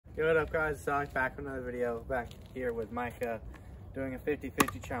What up guys, it's Alex back with another video, back here with Micah doing a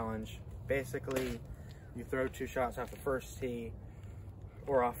 50-50 challenge. Basically, you throw 2 shots off the first tee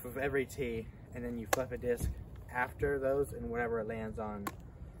or off of every tee, and then you flip a disc after those, and whatever it lands on,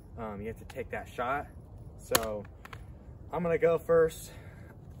 you have to take that shot. So I'm gonna go first.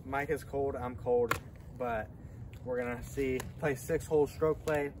 Micah's cold, I'm cold, but we're gonna play 6-hole stroke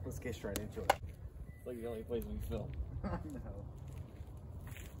play. Let's get straight into it. It's like the only place we film. No.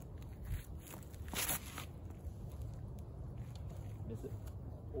 Miss it.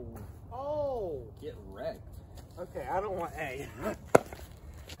 Oh, get wrecked. Okay, I don't want A.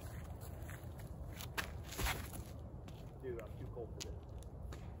 Dude, I'm too cold for this.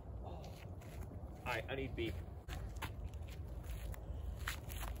 Oh. Alright, I need B.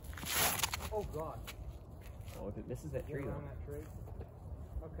 Oh god. Oh, if it misses that tree, Around that tree.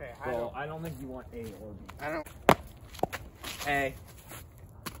 Okay, I don't think you want A or B. I don't. A.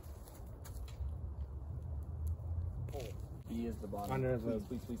 Oh. B is the bottom. Under the.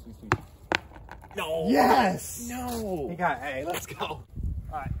 Please. No. Yes. No. He got A. Let's go. All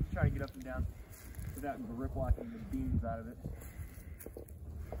right, try to get up and down without grip locking the beams out of it.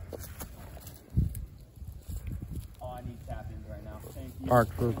 Oh, I need tap-ins right now. Thank you.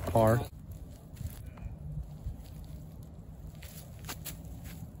 Park for par.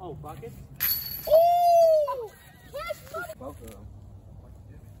 Oh, bucket? Oh! Both of them.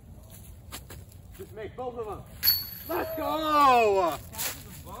 Just make both of them. Let's go!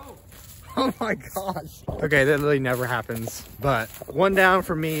 Oh my gosh. Okay, that literally never happens. But 1 down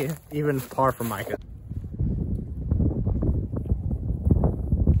for me, even par for Micah.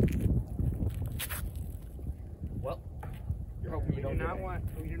 Well, you're hoping you don't get A.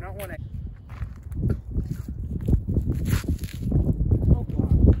 We do not want A. Oh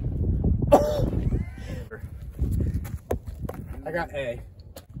god. I got A.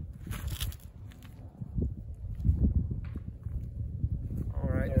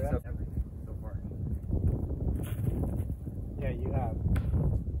 Alright, Yeah, so far. yeah, you have.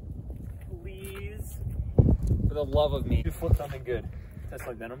 Please. For the love of me. You flip something good. That's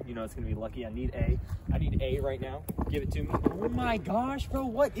like Venom. You know it's going to be lucky. I need A. I need A right now. Give it to me. Oh my gosh, bro.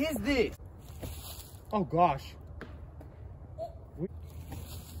 What is this? Oh gosh.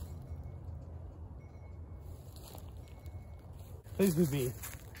 Please be B.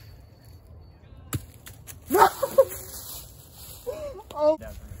 No! Oh.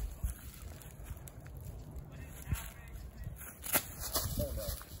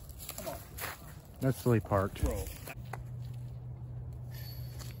 That's silly parked. Bro.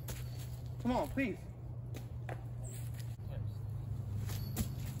 Come on, please.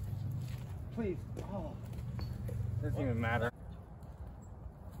 Please. Oh. Doesn't even matter.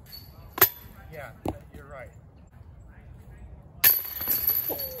 Yeah, you're right.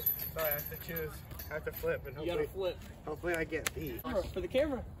 Sorry, I have to choose. I have to flip, and You gotta flip. hopefully I get B. For the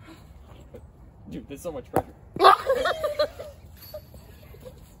camera. Dude, there's so much pressure.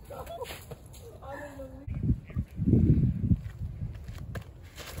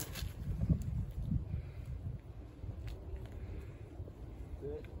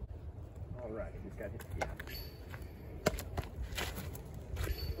 All right, just got hit. Yeah.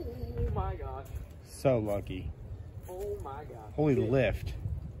 Oh my gosh. So lucky. Oh my gosh. Holy lift.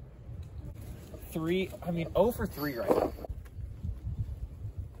 0 for 3 right now.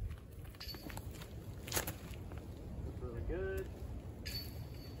 Looks really good.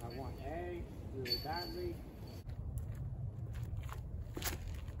 I want A really badly.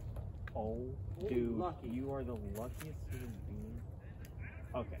 Oh, dude, lucky. You are the luckiest human being.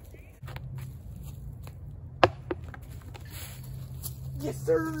 Okay. Yes,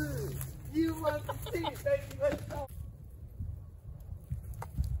 sir. You love to see it, baby. Let's go.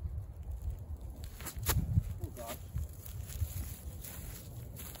 Oh gosh.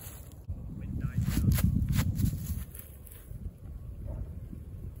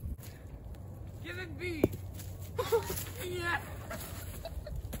 Give it B. Yeah.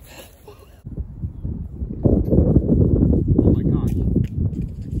 Oh my gosh.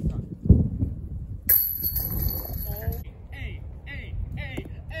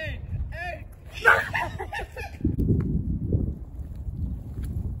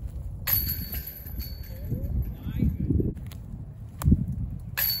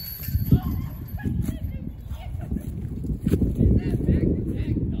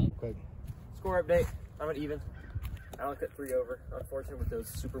 Quick. Score update. I'm at even. I looked at 3 over. Unfortunate with those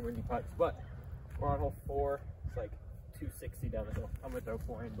super windy putts, but we're on hole 4. It's like 260 down the hill. I'm gonna throw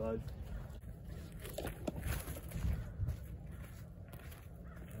 4 in, bud.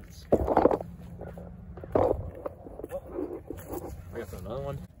 I got another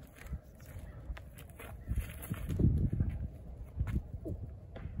one.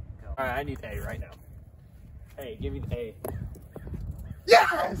 All right, I need A right now. Hey, give me the A.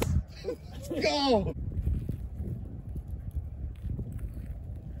 Yes! Go!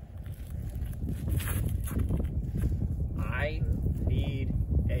 I need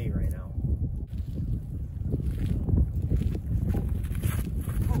A right now.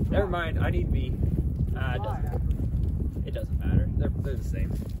 Never mind, I need B. It doesn't matter. They're the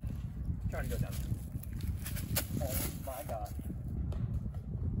same. I'm trying to go down. Oh my god.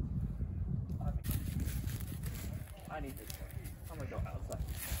 I need this one. I'm gonna go outside.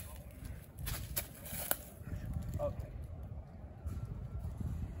 Okay.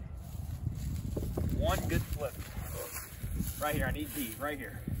 One good flip. Right here, I need B, right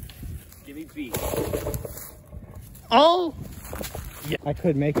here. Give me B. Oh! Yeah, I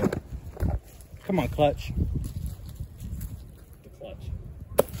could make it. Come on, clutch. The clutch.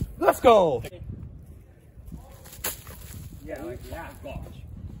 Let's go! Yeah, like that. Gosh.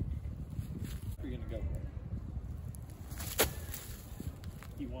 Where are you gonna go?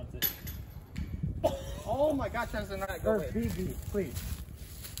 He wants it. Oh my gosh, that's not Go or ahead. BB, please.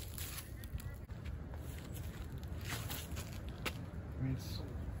 I mean, it's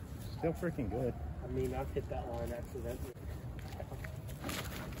still freaking good. I mean, I've hit that line accidentally.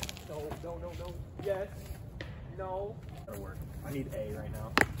 No. Yes. No. That'll work. I need A right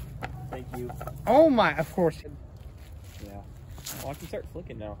now. Thank you. Oh my, of course. Yeah. Oh, I can start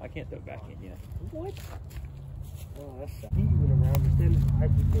flicking now. I can't throw it back in yet. What? Oh, that's sad. He went around, but then I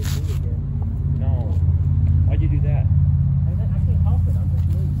just can't do it again. No. Why'd you do that? I can't help it. I'm just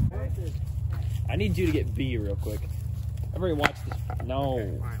moving. I need you to get B real quick. I've already watched this. No.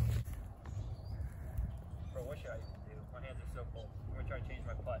 Okay, fine. Bro, what should I even do? My hands are so cold. I'm gonna try to change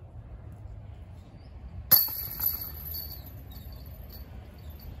my putt.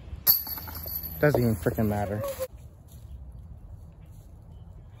 Doesn't even freaking matter.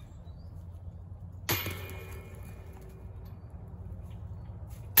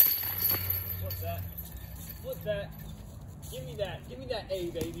 What's that? What's that? Give me that. Give me that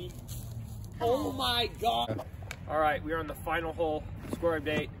A, baby. Oh my god. All right, we are on the final hole. Score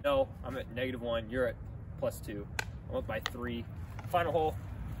update. No, I'm at -1. You're at +2. I'm up by 3. Final hole.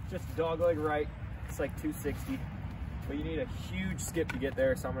 Just dogleg right. It's like 260. But you need a huge skip to get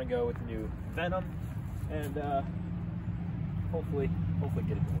there, so I'm gonna go with the new Venom and hopefully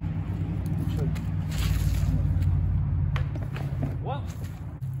get it going. What?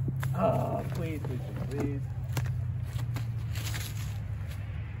 Oh, please.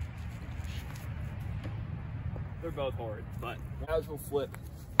 They're both horrid, but might as well flip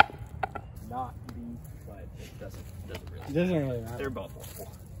not B, but it doesn't really. It doesn't really matter. They're both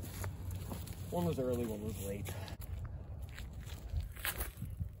horrible. One was early, one was late.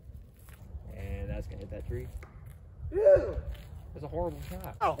 And that's gonna hit that tree. Ew. That's a horrible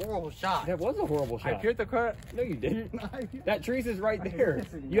shot. A horrible shot. That was a horrible shot. I hit the cut. No, you didn't. That tree's is right there.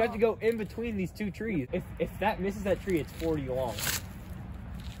 You have to go in between these two trees. If that misses that tree, it's 40 long.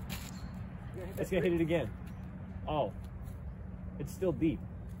 It's gonna hit it again. Oh, it's still deep.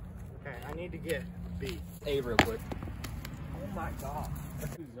 Okay, I need to get B. A real quick. Oh my god.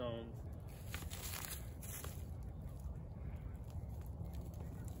 2 zones.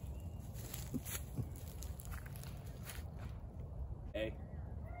 A.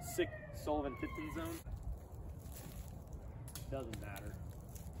 6 Sullivan 15 zone. Doesn't matter.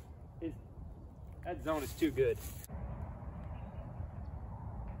 That zone is too good.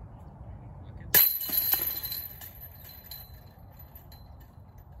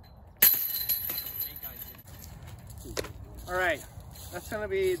 All right, that's gonna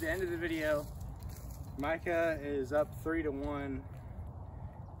be the end of the video. Micah is up 3-1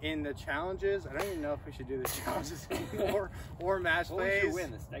 in the challenges. I don't even know if we should do the challenges anymore or match What was plays. your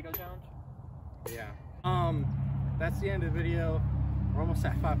win? The Stego challenge? Yeah. That's the end of the video. We're almost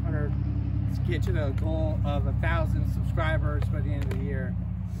at 500. Let's get to the goal of 1,000 subscribers by the end of the year.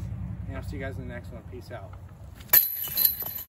 And I'll see you guys in the next one. Peace out.